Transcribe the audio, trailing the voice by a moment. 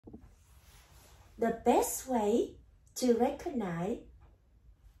the best way to recognize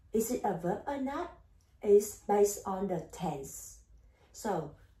is it a verb or not is based on the tense.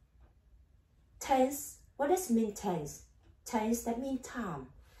 So, tense, what does it mean tense? Tense, that means time.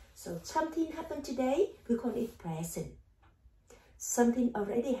 So, something happened today, we call it present. Something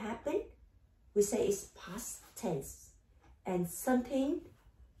already happened, we say it's past tense. And something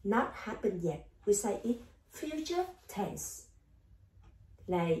not happened yet, we say it future tense.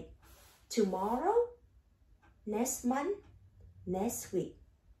 Like tomorrow, next month, next week.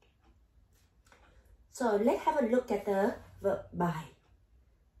 So let's have a look at the verb buy.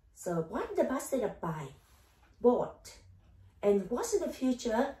 So what's the past tense of buy? Bought. And what's the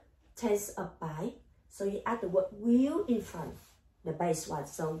future tense of buy? So you add the word will in front, the base one.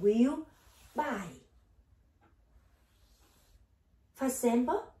 So will buy. For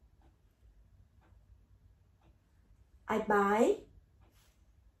example, I buy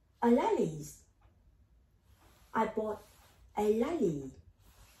a lolly. I bought a lolly.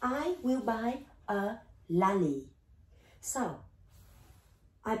 I will buy a lolly. So,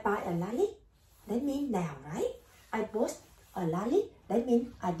 I buy a lolly, that means now, right? I bought a lolly, that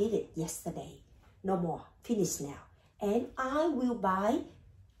means I did it yesterday. No more, finish now. And I will buy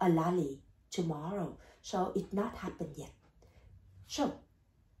a lolly tomorrow. So, it not happened yet. So,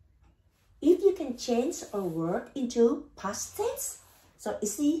 if you can change a word into past tense, so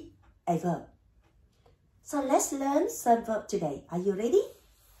is it a verb? So let's learn some verb today. Are you ready?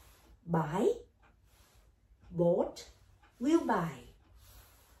 Buy, bought, will buy.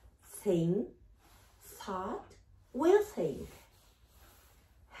 Think, thought, will think.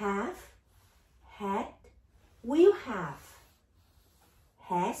 Have, had, will have.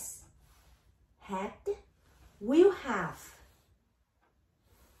 Has, had, will have.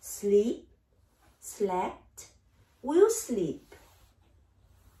 Sleep, slept, will sleep.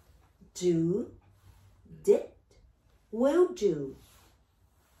 Do, did, will do.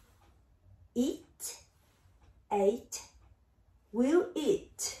 Eat, ate, will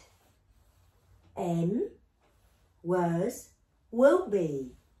eat. Am, was, will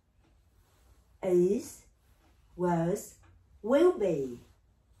be. Is, was, will be.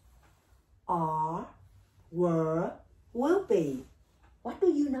 Are, were, will be. What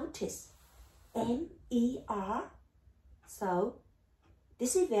do you notice? M-E-R. So,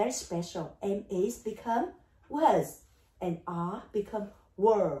 this is very special. M is become was and R become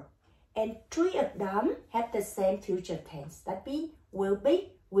were. And three of them have the same future tense. That means will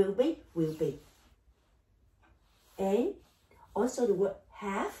be, will be, will be. And also the word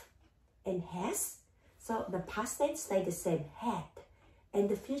have and has. So the past tense stay the same, had. And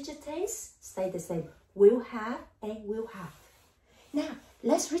the future tense stay the same, will have and will have. Now,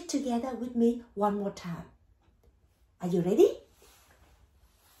 let's read together with me one more time. Are you ready?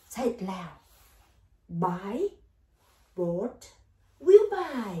 Say it loud. Buy, bought, will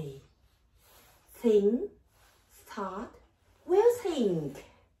buy. Think, thought, will think.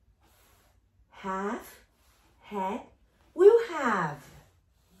 Have, had, will have.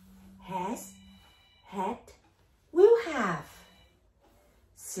 Has, had, will have.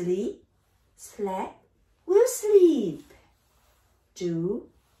 Sleep, slept, will sleep. Do,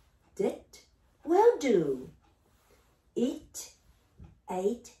 did, will do. Eat,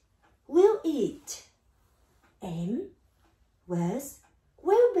 ate, will eat. Am, was,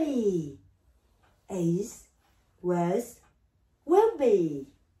 will be. Is, was, will be.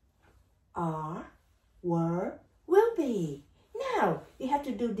 Are, were, will be. Now, you have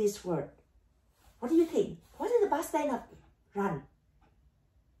to do this word. What do you think? What is the past tense of run?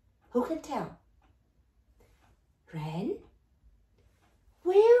 Who can tell? Ran,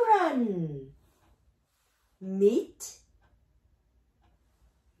 will run. Meet,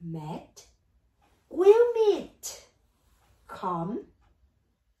 met, will meet. Come,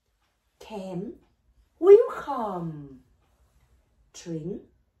 came, will come. Drink,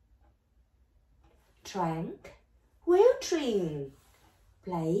 drank, will drink.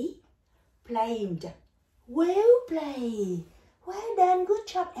 Play, played, will play. Well done, good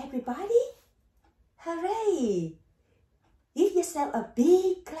job everybody. Hooray! Give yourself a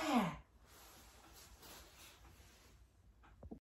big clap.